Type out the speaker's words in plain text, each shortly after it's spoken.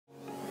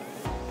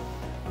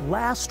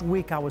Last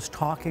week I was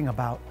talking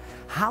about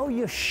how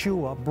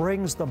Yeshua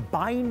brings the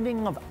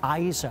binding of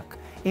Isaac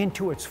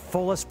into its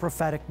fullest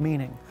prophetic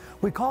meaning.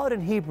 We call it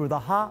in Hebrew the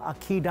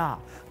Ha-Akidah,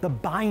 the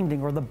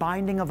binding or the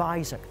binding of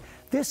Isaac.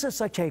 This is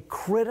such a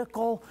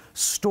critical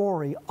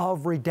story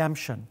of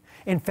redemption.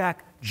 In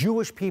fact,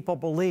 Jewish people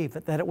believe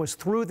that it was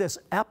through this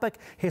epic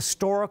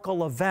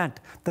historical event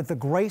that the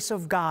grace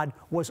of God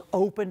was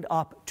opened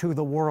up to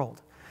the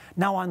world.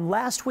 Now, on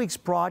last week's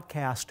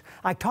broadcast,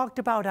 I talked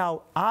about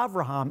how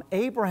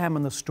Abraham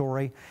in the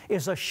story,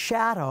 is a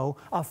shadow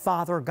of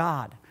Father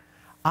God.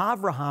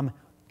 Abraham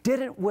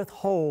didn't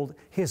withhold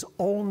his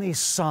only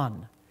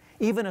son,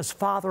 even as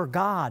Father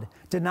God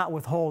did not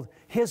withhold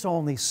his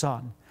only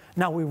son.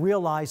 Now, we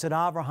realize that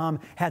Abraham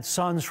had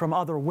sons from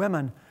other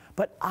women,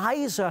 but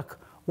Isaac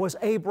was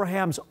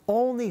Abraham's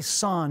only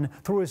son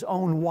through his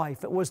own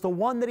wife. It was the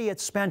one that he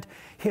had spent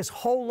his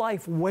whole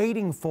life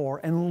waiting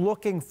for and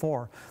looking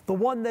for, the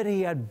one that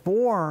he had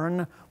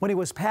born when he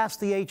was past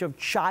the age of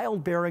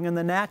childbearing in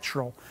the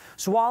natural.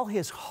 So all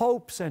his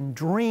hopes and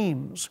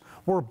dreams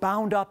were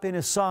bound up in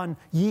his son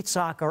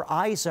Yitzhak or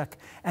Isaac,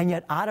 and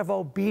yet out of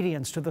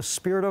obedience to the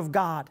Spirit of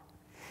God,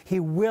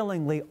 he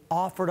willingly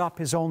offered up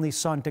his only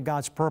son to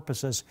God's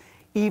purposes,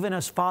 even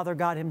as Father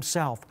God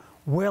himself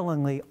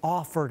willingly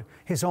offered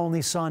his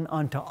only son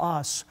unto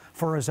us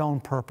for his own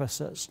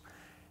purposes.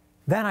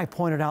 Then I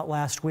pointed out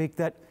last week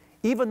that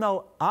even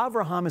though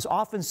Abraham is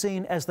often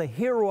seen as the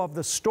hero of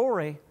the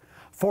story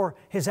for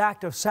his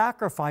act of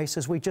sacrifice,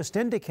 as we just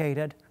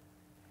indicated,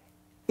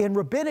 in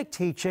rabbinic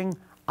teaching,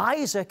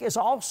 Isaac is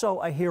also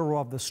a hero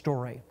of the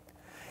story.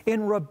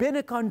 In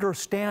rabbinic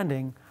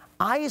understanding,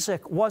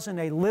 Isaac wasn't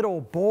a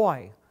little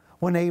boy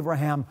when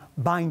Abraham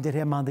binded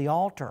him on the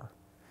altar.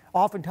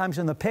 Oftentimes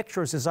in the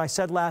pictures, as I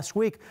said last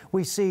week,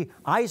 we see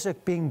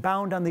Isaac being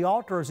bound on the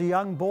altar as a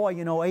young boy,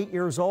 8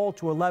 years old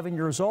to 11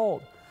 years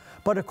old.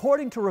 But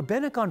according to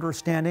rabbinic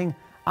understanding,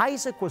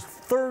 Isaac was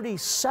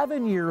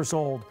 37 years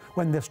old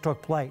when this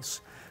took place,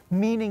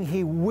 meaning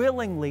he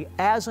willingly,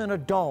 as an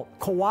adult,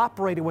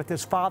 cooperated with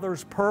his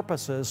father's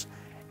purposes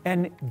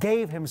and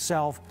gave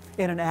himself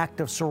in an act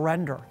of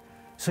surrender.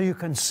 So you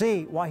can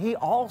see why he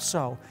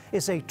also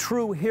is a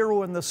true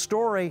hero in the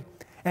story.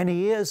 And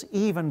he is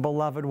even,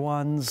 beloved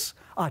ones,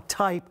 a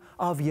type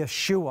of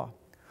Yeshua,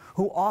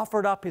 who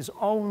offered up his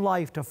own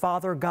life to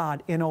Father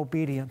God in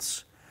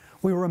obedience.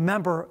 We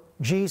remember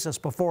Jesus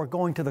before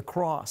going to the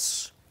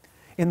cross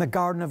in the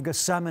Garden of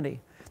Gethsemane.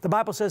 The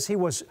Bible says he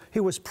was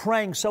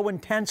praying so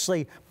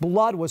intensely,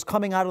 blood was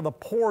coming out of the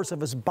pores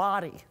of his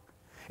body.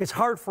 It's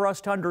hard for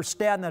us to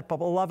understand that, but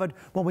beloved,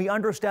 when we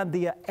understand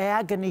the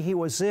agony he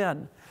was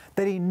in,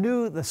 that he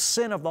knew the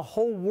sin of the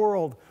whole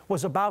world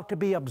was about to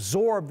be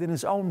absorbed in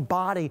his own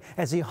body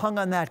as he hung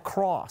on that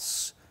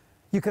cross.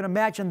 You can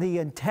imagine the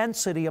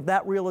intensity of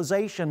that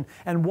realization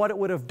and what it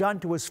would have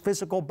done to his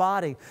physical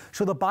body.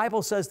 So the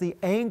Bible says the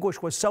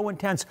anguish was so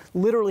intense,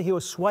 literally he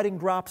was sweating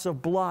drops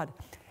of blood.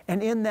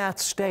 And in that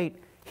state,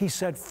 he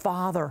said,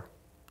 "Father,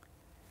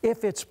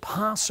 if it's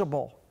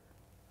possible,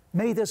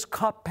 may this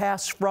cup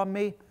pass from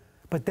me."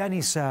 But then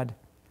he said,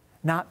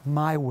 "Not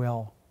my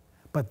will,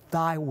 but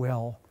thy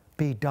will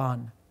be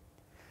done."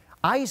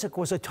 Isaac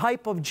was a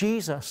type of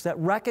Jesus that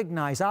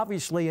recognized,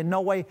 obviously in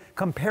no way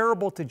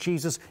comparable to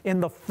Jesus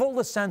in the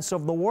fullest sense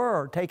of the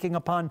word, taking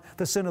upon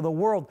the sin of the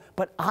world.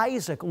 But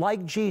Isaac,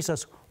 like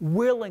Jesus,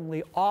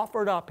 willingly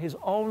offered up his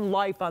own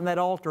life on that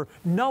altar,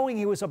 knowing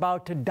he was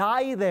about to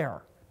die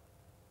there.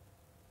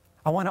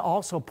 I want to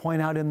also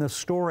point out in this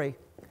story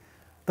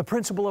the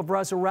principle of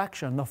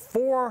resurrection, the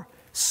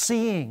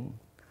foreseeing,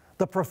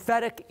 the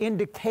prophetic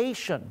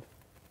indication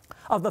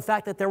of the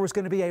fact that there was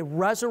going to be a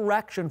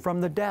resurrection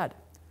from the dead.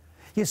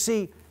 You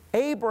see,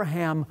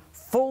 Abraham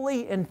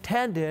fully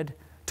intended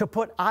to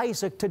put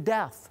Isaac to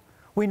death.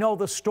 We know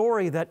the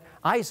story that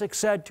Isaac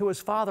said to his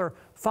father,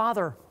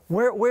 "Father,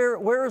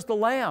 where is the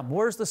lamb?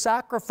 Where's the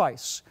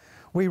sacrifice?"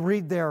 We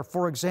read there,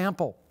 for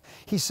example,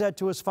 he said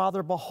to his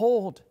father,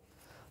 "Behold,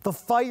 the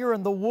fire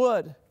and the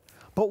wood,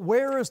 but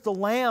where is the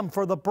lamb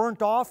for the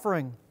burnt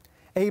offering?"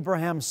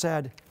 Abraham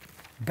said,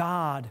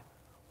 "God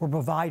will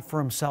provide for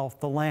himself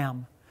the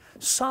lamb."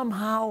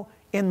 Somehow,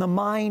 in the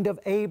mind of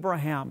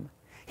Abraham,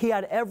 he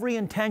had every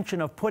intention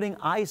of putting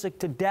Isaac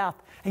to death,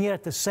 and yet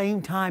at the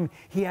same time,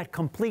 he had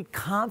complete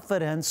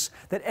confidence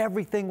that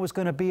everything was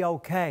going to be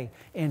okay.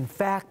 In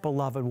fact,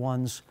 beloved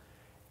ones,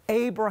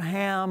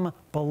 Abraham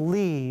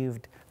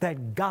believed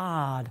that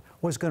God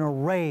was going to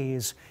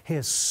raise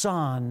his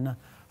son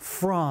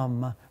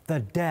from the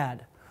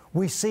dead.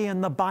 We see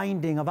in the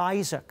binding of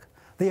Isaac,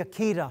 the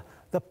Akidah,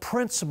 the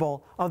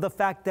principle of the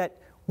fact that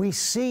we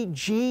see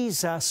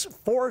Jesus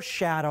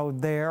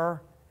foreshadowed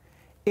there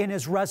in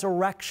his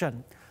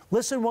resurrection.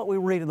 Listen what we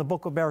read in the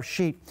book of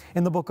Bereshit,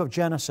 in the book of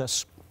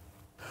Genesis.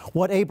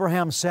 What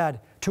Abraham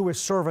said to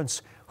his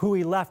servants who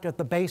he left at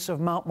the base of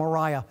Mount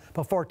Moriah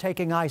before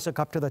taking Isaac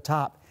up to the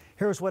top.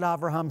 Here's what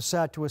Abraham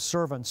said to his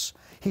servants.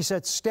 He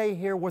said, "Stay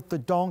here with the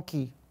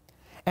donkey,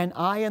 and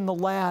I and the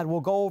lad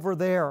will go over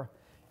there,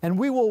 and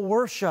we will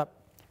worship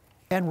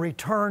and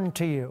return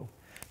to you."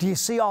 Do you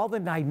see all the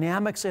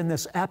dynamics in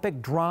this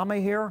epic drama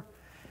here?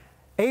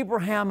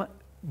 Abraham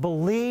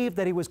believed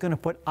that he was going to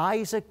put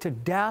Isaac to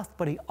death,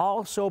 but he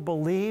also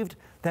believed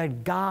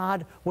that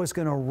God was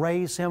going to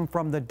raise him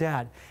from the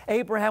dead.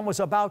 Abraham was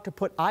about to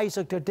put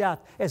Isaac to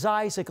death as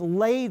Isaac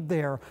laid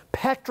there,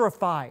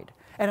 petrified.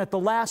 And at the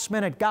last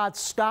minute, God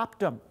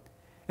stopped him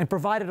and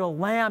provided a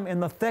lamb in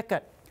the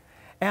thicket.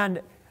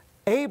 And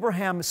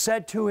Abraham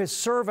said to his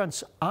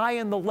servants, I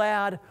and the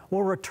lad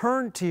will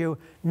return to you,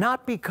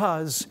 not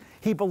because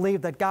he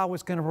believed that God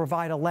was going to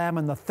provide a lamb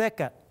in the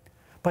thicket,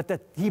 but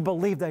that he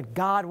believed that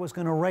God was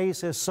going to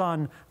raise his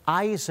son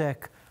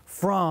Isaac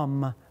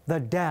from the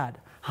dead.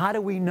 How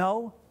do we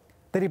know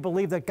that he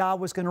believed that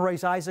God was going to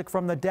raise Isaac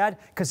from the dead?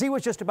 Because he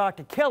was just about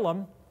to kill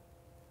him,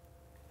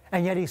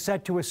 and yet he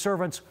said to his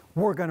servants,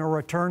 we're going to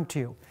return to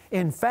you.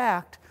 In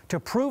fact, to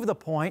prove the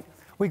point,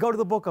 we go to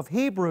the book of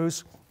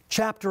Hebrews,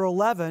 chapter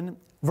 11,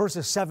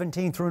 verses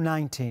 17 through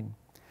 19.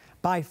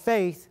 By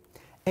faith,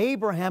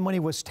 Abraham, when he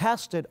was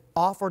tested,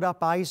 offered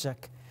up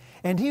Isaac,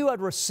 and he who had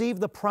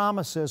received the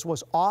promises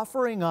was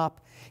offering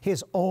up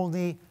his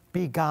only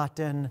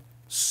begotten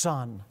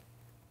son.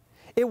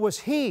 It was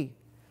he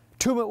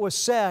to whom it was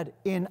said,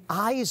 in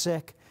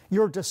Isaac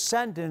your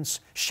descendants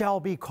shall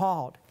be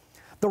called.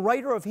 The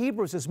writer of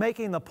Hebrews is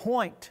making the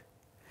point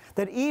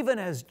that even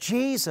as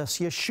Jesus,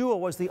 Yeshua,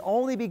 was the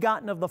only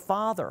begotten of the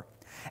Father,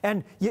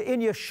 and in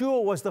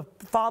Yeshua was the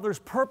Father's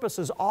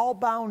purposes all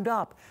bound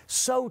up,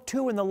 so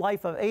too in the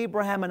life of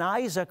Abraham and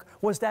Isaac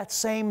was that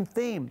same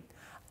theme.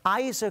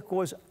 Isaac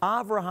was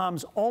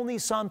Abraham's only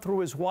son through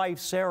his wife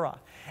Sarah.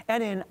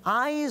 And in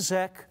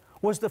Isaac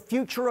was the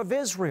future of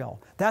Israel.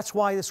 That's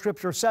why the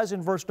Scripture says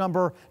in verse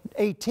number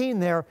 18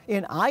 there,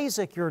 in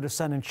Isaac your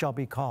descendants shall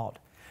be called.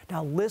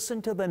 Now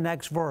listen to the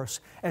next verse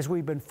as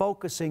we've been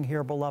focusing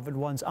here, beloved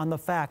ones, on the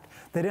fact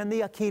that in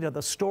the Akedah,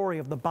 the story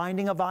of the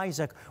binding of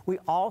Isaac, we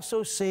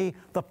also see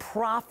the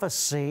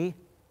prophecy,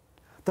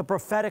 the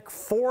prophetic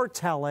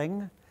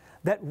foretelling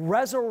that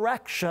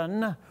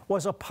resurrection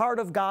was a part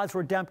of God's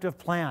redemptive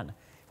plan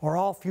for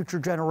all future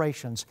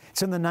generations.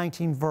 It's in the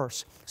 19th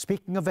verse.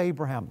 Speaking of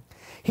Abraham,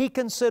 he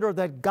considered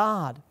that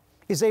God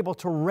is able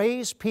to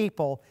raise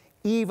people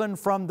even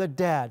from the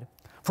dead,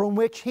 from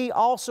which he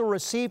also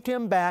received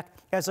him back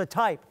as a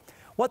type.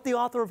 What the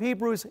author of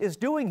Hebrews is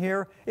doing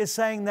here is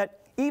saying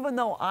that even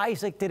though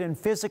Isaac didn't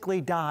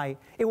physically die,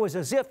 it was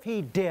as if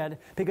he did,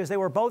 because they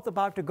were both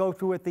about to go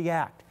through with the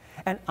act.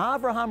 And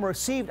Abraham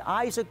received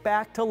Isaac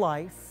back to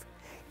life,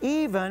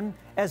 even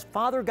as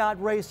Father God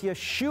raised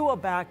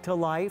Yeshua back to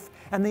life.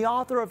 And the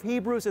author of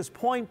Hebrews is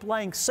point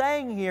blank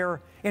saying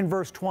here in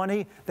verse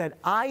 20 that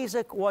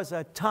Isaac was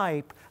a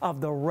type of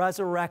the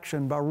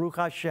resurrection, Baruch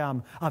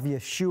Hashem, of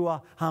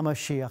Yeshua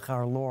HaMashiach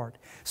our Lord.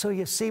 So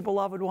you see,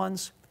 beloved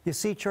ones, you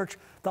see, church,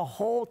 the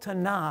whole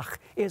Tanakh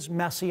is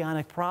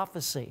Messianic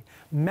prophecy.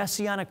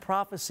 Messianic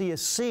prophecy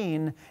is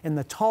seen in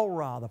the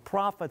Torah, the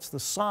prophets, the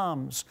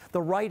Psalms,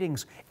 the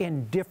writings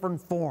in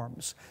different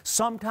forms.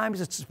 Sometimes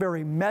it's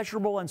very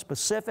measurable and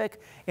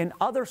specific. In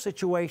other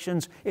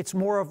situations, it's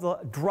more of the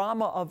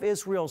drama of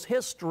Israel's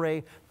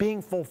history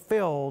being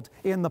fulfilled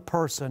in the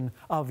person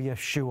of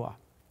Yeshua.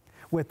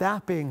 With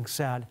that being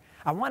said,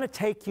 I want to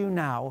take you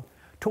now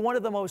to one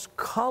of the most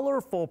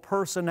colorful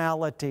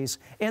personalities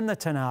in the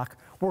Tanakh.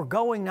 We're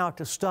going now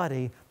to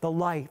study the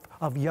life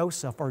of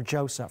Joseph, or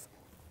Joseph.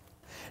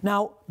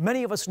 Now,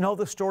 many of us know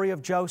the story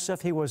of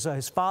Joseph. He was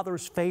his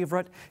father's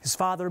favorite. His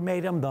father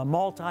made him the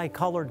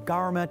multicolored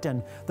garment,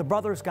 and the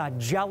brothers got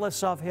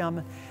jealous of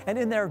him. And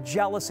in their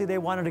jealousy, they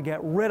wanted to get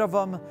rid of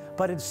him,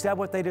 but instead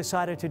what they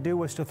decided to do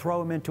was to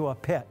throw him into a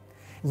pit.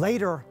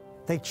 Later,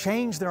 they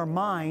changed their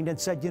mind and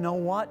said, you know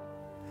what?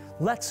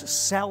 Let's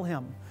sell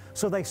him.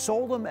 So they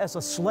sold him as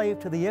a slave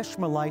to the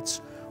Ishmaelites,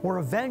 where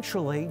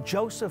eventually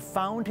Joseph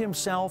found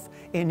himself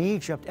in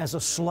Egypt as a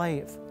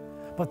slave.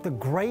 But the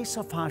grace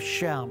of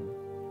Hashem,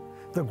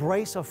 the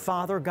grace of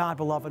Father God,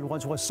 beloved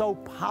ones, was so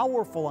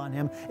powerful on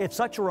him. It's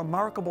such a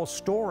remarkable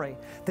story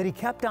that he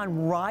kept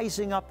on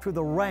rising up through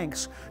the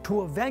ranks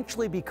to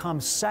eventually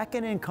become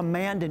second in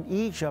command in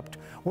Egypt,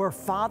 where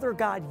Father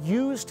God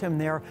used him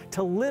there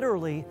to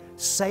literally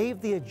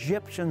save the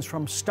Egyptians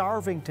from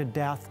starving to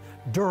death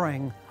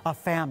during a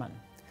famine.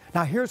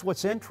 Now here's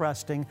what's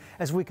interesting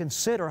as we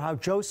consider how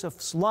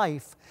Joseph's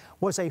life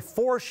was a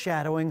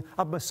foreshadowing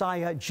of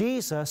Messiah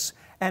Jesus,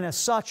 and as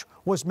such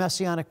was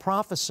Messianic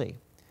prophecy.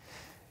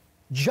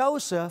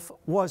 Joseph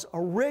was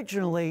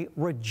originally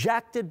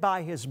rejected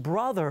by his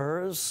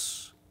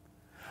brothers,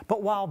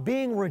 but while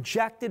being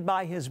rejected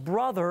by his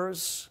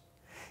brothers,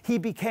 he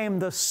became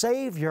the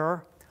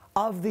savior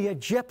of the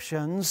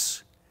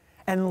Egyptians,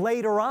 and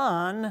later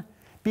on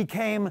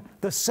became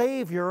the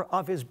savior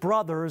of his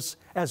brothers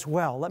as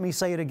well. Let me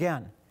say it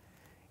again.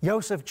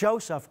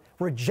 Joseph,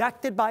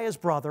 rejected by his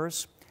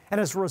brothers,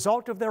 and as a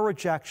result of their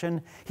rejection,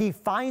 he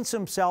finds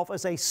himself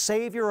as a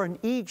savior in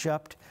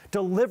Egypt,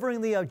 delivering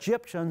the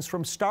Egyptians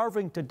from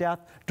starving to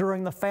death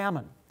during the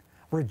famine.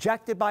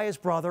 Rejected by his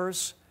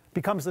brothers,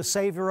 becomes the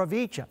savior of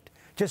Egypt.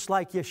 Just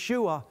like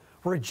Yeshua,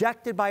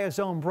 rejected by his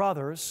own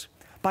brothers,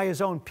 by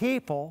his own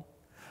people,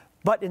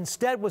 but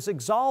instead was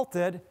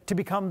exalted to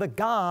become the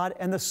God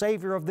and the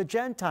Savior of the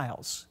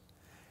Gentiles.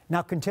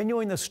 Now,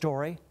 continuing the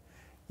story,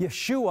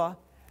 Yeshua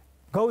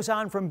goes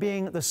on from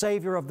being the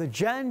Savior of the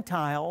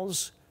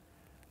Gentiles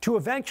to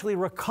eventually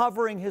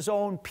recovering His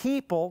own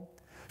people,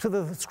 so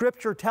that the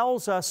Scripture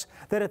tells us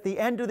that at the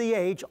end of the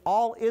age,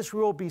 all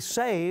Israel will be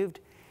saved,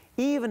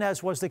 even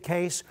as was the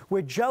case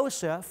with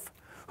Joseph,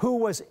 who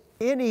was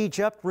in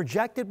Egypt,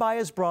 rejected by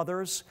his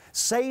brothers,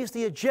 saves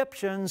the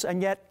Egyptians,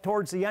 and yet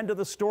towards the end of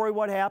the story,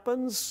 what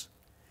happens?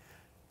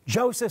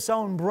 Joseph's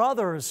own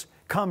brothers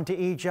come to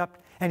Egypt,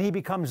 and he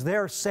becomes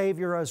their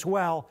Savior as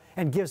well,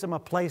 and gives them a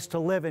place to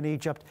live in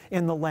Egypt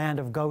in the land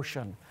of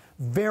Goshen.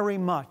 Very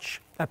much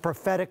a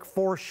prophetic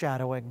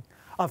foreshadowing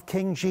of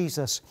King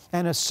Jesus,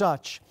 and as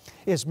such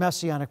is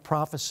Messianic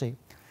prophecy.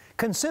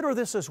 Consider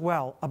this as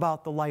well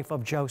about the life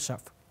of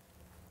Joseph.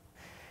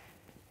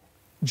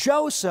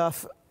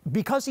 Joseph,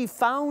 because he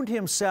found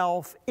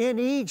himself in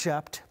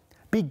Egypt,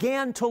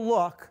 began to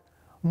look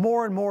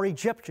more and more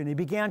Egyptian. He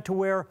began to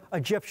wear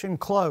Egyptian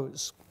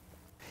clothes.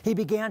 He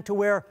began to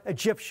wear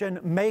Egyptian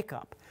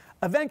makeup.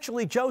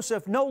 Eventually,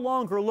 Joseph no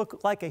longer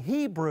looked like a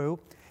Hebrew,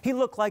 he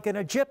looked like an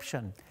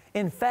Egyptian.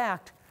 In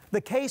fact,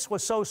 the case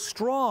was so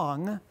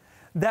strong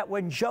that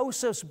when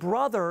Joseph's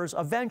brothers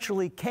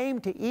eventually came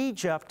to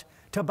Egypt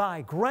to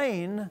buy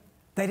grain,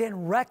 they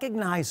didn't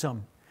recognize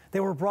him. They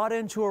were brought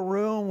into a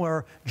room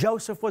where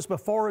Joseph was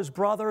before his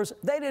brothers.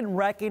 They didn't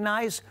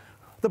recognize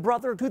the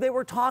brother who they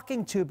were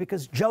talking to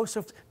because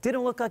Joseph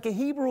didn't look like a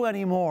Hebrew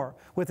anymore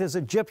with his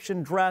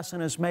Egyptian dress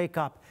and his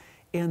makeup.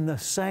 In the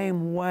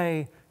same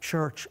way,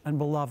 church and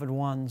beloved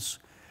ones,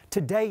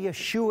 today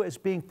Yeshua is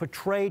being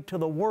portrayed to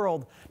the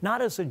world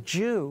not as a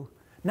Jew,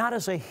 not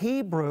as a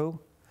Hebrew,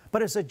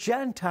 but as a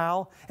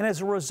Gentile, and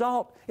as a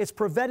result, it's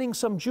preventing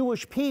some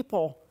Jewish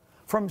people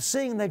from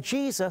seeing that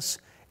Jesus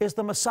is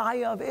the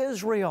Messiah of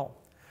Israel.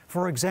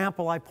 For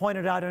example, I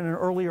pointed out in an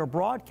earlier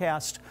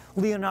broadcast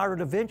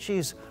Leonardo da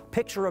Vinci's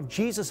picture of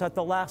Jesus at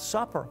the Last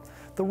Supper.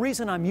 The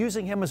reason I'm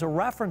using him as a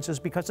reference is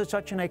because it's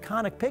such an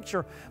iconic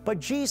picture, but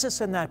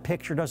Jesus in that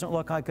picture doesn't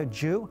look like a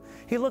Jew.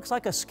 He looks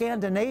like a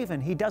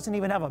Scandinavian. He doesn't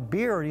even have a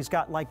beard. He's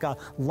got like a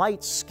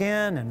light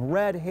skin and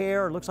red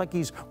hair. It looks like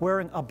he's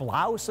wearing a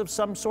blouse of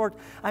some sort.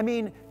 I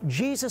mean,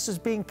 Jesus is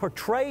being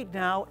portrayed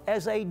now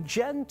as a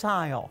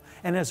Gentile,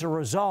 and as a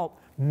result,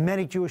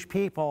 many Jewish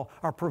people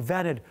are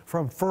prevented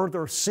from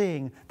further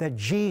seeing that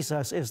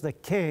Jesus is the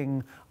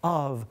King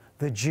of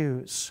the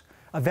Jews.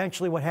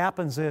 Eventually what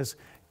happens is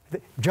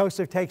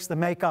Joseph takes the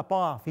makeup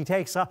off.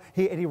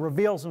 He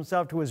reveals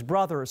himself to his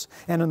brothers.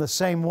 And in the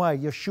same way,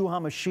 Yeshua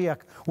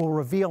HaMashiach will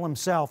reveal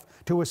himself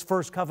to his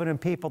first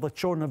covenant people, the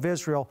children of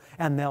Israel,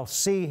 and they'll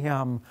see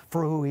him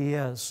for who he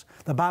is.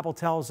 The Bible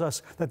tells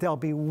us that they'll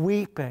be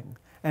weeping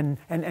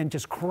and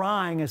just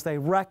crying as they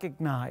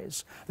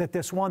recognize that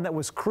this one that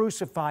was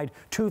crucified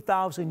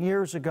 2,000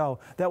 years ago,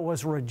 that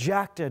was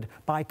rejected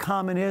by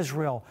common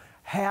Israel,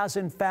 has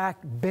in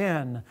fact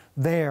been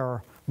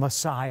their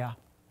Messiah.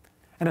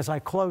 And as I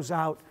close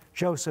out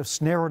Joseph's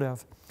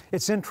narrative,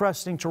 it's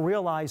interesting to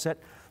realize that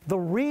the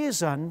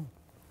reason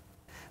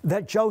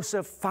that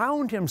Joseph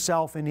found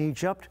himself in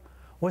Egypt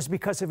was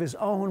because of his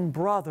own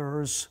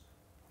brothers'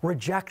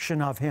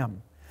 rejection of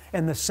him.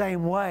 In the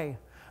same way,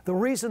 the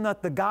reason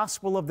that the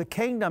gospel of the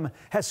kingdom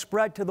has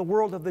spread to the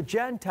world of the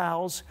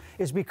Gentiles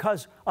is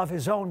because of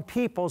his own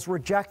people's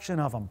rejection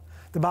of him.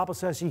 The Bible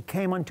says he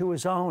came unto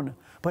his own,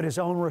 but his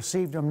own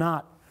received him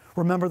not.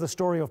 Remember the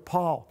story of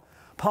Paul.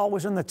 Paul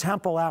was in the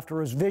temple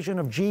after his vision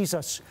of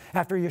Jesus,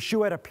 after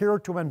Yeshua had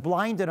appeared to him and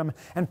blinded him,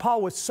 and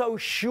Paul was so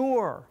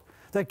sure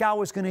that God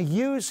was going to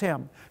use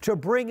him to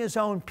bring his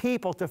own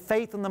people to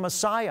faith in the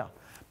Messiah.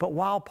 But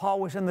while Paul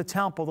was in the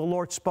temple, the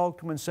Lord spoke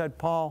to him and said,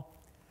 "Paul,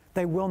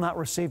 they will not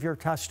receive your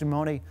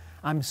testimony.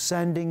 I'm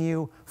sending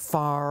you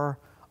far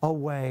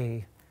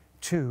away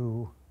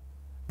to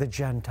the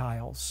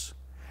Gentiles."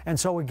 And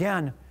so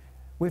again,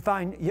 we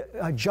find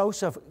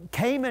Joseph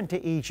came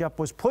into Egypt,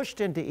 was pushed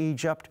into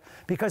Egypt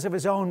because of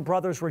his own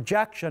brother's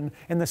rejection.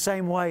 In the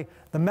same way,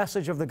 the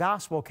message of the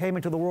gospel came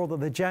into the world of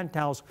the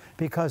Gentiles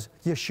because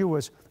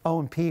Yeshua's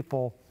own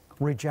people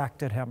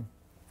rejected him.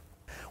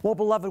 Well,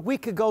 beloved, we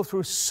could go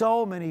through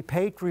so many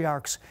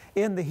patriarchs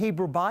in the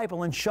Hebrew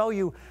Bible and show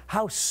you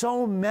how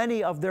so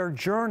many of their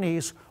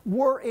journeys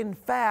were, in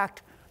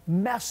fact,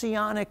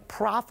 Messianic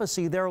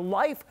prophecy. Their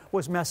life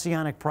was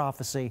Messianic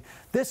prophecy.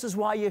 This is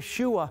why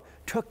Yeshua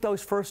took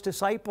those first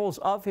disciples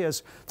of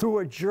his through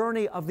a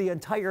journey of the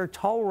entire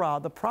Torah,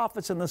 the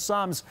prophets and the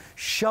Psalms,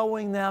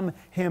 showing them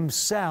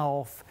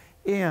himself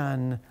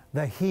in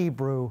the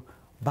Hebrew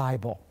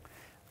Bible.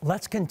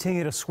 Let's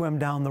continue to swim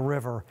down the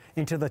river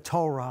into the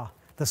Torah,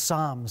 the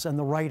Psalms, and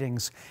the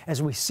writings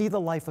as we see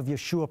the life of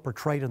Yeshua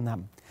portrayed in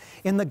them.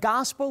 In the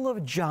Gospel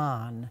of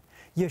John,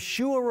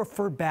 Yeshua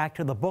referred back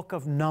to the book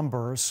of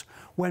Numbers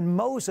when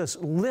Moses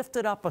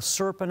lifted up a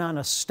serpent on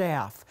a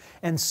staff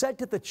and said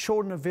to the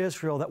children of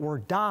Israel that were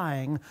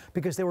dying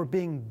because they were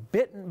being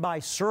bitten by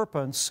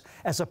serpents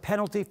as a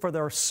penalty for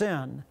their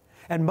sin.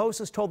 And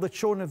Moses told the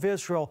children of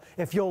Israel,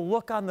 if you'll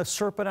look on the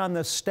serpent on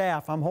the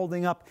staff I'm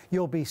holding up,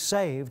 you'll be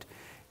saved.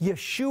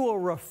 Yeshua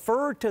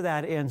referred to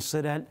that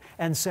incident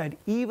and said,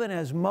 even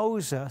as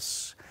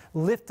Moses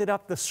lifted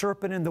up the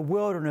serpent in the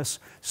wilderness,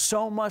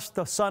 so must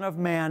the Son of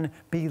Man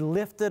be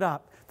lifted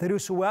up, that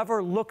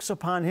whosoever looks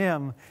upon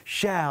him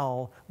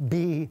shall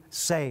be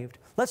saved.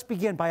 Let's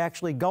begin by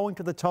actually going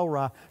to the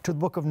Torah, to the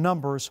book of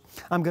Numbers.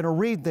 I'm going to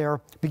read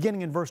there,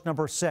 beginning in verse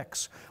number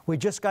 6. We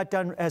just got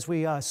done, as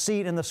we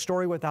see it in the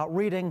story without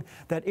reading,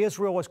 that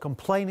Israel was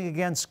complaining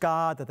against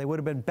God, that they would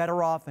have been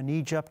better off in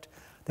Egypt.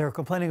 They were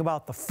complaining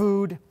about the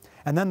food.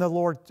 And then the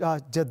Lord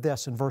did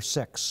this in verse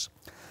 6.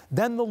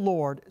 Then the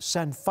Lord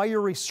sent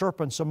fiery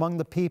serpents among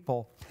the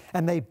people,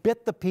 and they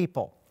bit the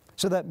people,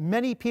 so that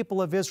many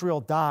people of Israel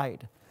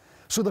died.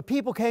 So the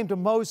people came to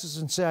Moses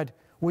and said,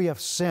 we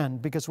have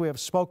sinned because we have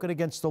spoken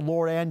against the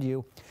Lord and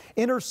you.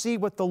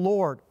 Intercede with the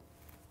Lord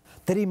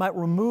that he might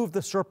remove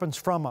the serpents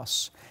from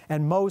us.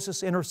 And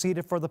Moses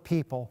interceded for the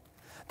people.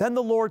 Then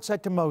the Lord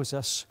said to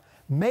Moses,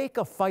 make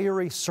a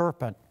fiery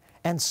serpent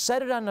and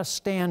set it on a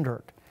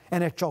standard,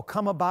 and it shall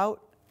come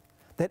about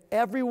that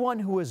everyone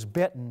who is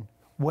bitten,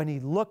 when he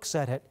looks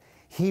at it,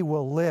 he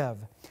will live.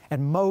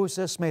 And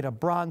Moses made a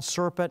bronze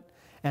serpent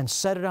and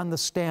set it on the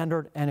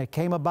standard, and it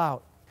came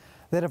about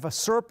that if a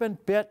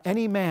serpent bit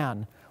any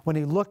man, when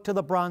he looked to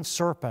the bronze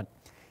serpent,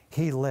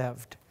 he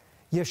lived.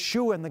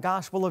 Yeshua in the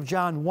Gospel of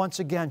John, once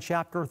again,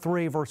 chapter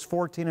 3, verse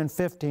 14 and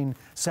 15,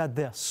 said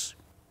this,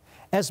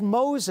 as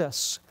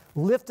Moses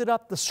lifted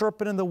up the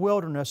serpent in the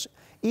wilderness,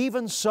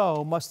 even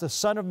so must the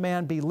Son of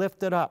Man be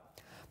lifted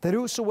up, that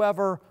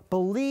whosoever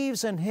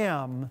believes in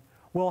him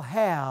will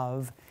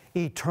have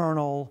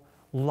eternal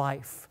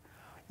life.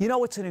 You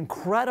know, it's an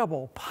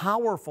incredible,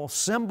 powerful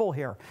symbol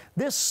here.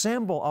 This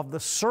symbol of the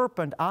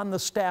serpent on the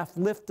staff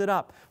lifted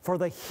up for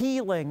the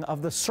healing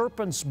of the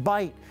serpent's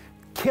bite,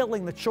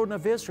 killing the children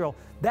of Israel,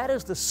 that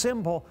is the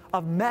symbol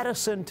of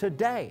medicine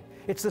today.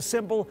 It's the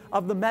symbol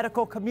of the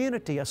medical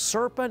community. A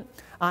serpent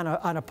on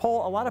a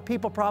pole. A lot of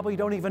people probably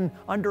don't even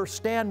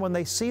understand when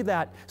they see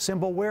that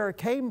symbol where it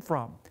came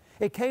from.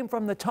 It came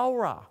from the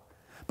Torah.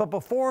 But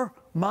before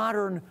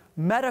the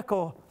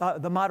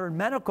modern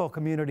medical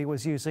community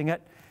was using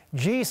it,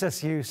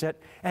 Jesus used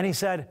it, and he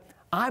said,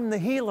 I'm the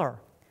healer.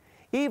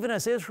 Even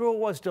as Israel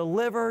was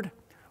delivered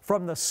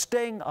from the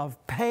sting of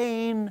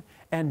pain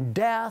and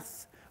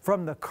death,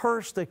 from the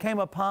curse that came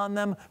upon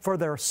them for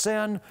their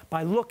sin,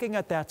 by looking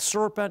at that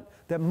serpent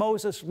that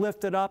Moses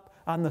lifted up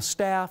on the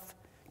staff,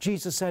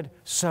 Jesus said,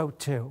 so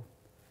too,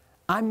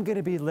 I'm going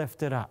to be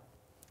lifted up.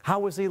 How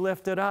was he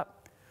lifted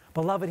up?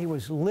 Beloved, he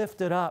was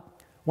lifted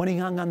up when he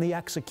hung on the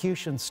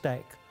execution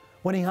stake,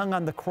 when he hung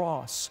on the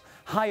cross,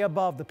 high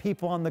above the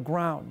people on the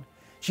ground.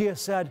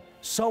 Jesus said,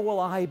 so will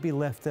I be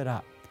lifted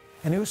up.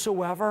 And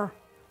whosoever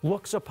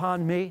looks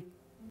upon me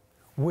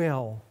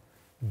will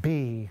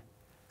be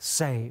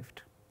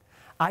saved.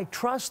 I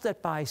trust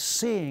that by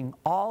seeing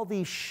all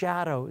these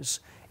shadows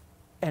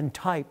and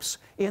types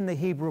in the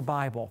Hebrew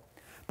Bible,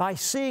 by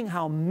seeing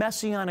how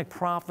Messianic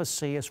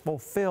prophecy is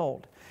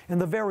fulfilled in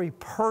the very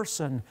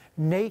person,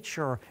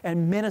 nature,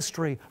 and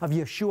ministry of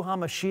Yeshua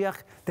HaMashiach,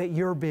 that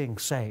you're being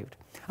saved.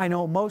 I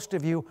know most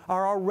of you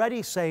are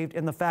already saved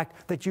in the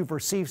fact that you've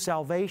received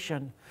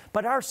salvation.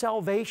 But our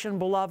salvation,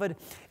 beloved,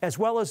 as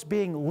well as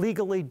being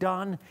legally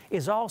done,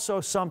 is also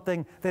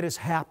something that is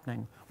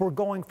happening. We're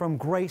going from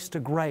grace to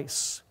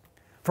grace,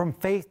 from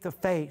faith to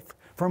faith,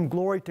 from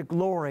glory to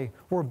glory.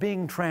 We're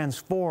being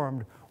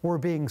transformed. We're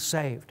being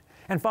saved.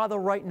 And Father,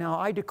 right now,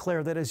 I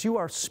declare that as you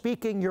are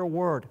speaking your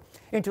word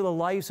into the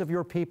lives of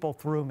your people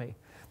through me,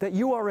 that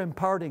you are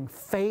imparting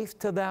faith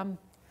to them,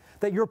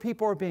 that your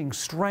people are being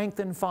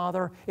strengthened,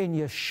 Father, in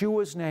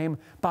Yeshua's name,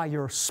 by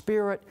your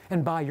Spirit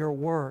and by your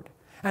word.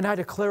 And I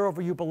declare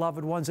over you,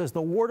 beloved ones, as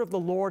the word of the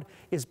Lord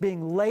is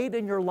being laid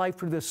in your life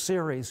through this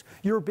series,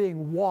 you're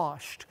being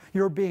washed,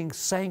 you're being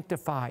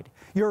sanctified.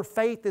 Your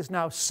faith is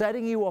now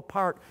setting you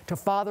apart to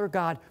Father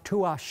God,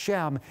 to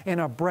Hashem, in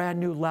a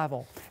brand new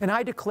level. And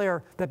I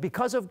declare that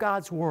because of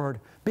God's word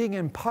being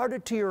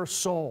imparted to your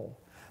soul,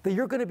 that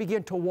you're going to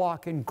begin to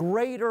walk in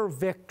greater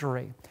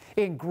victory,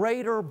 in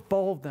greater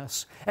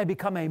boldness, and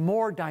become a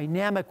more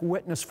dynamic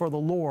witness for the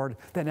Lord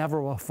than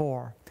ever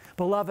before.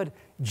 Beloved,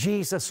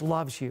 Jesus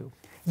loves you.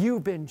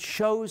 You've been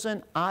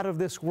chosen out of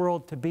this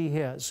world to be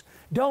His.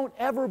 Don't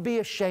ever be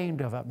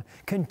ashamed of Him.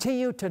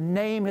 Continue to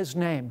name His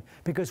name,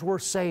 because we're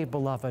saved,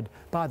 beloved,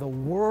 by the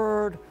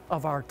word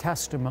of our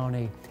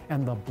testimony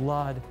and the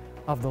blood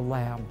of the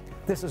Lamb.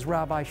 This is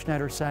Rabbi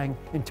Schneider saying,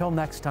 until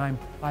next time,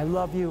 I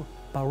love you,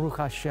 Baruch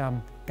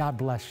Hashem, God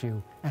bless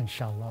you, and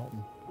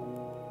Shalom.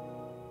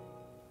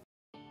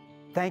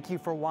 Thank you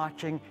for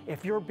watching.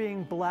 If you're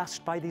being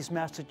blessed by these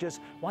messages,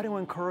 I want to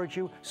encourage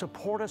you,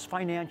 support us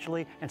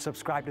financially and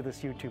subscribe to this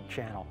YouTube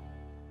channel.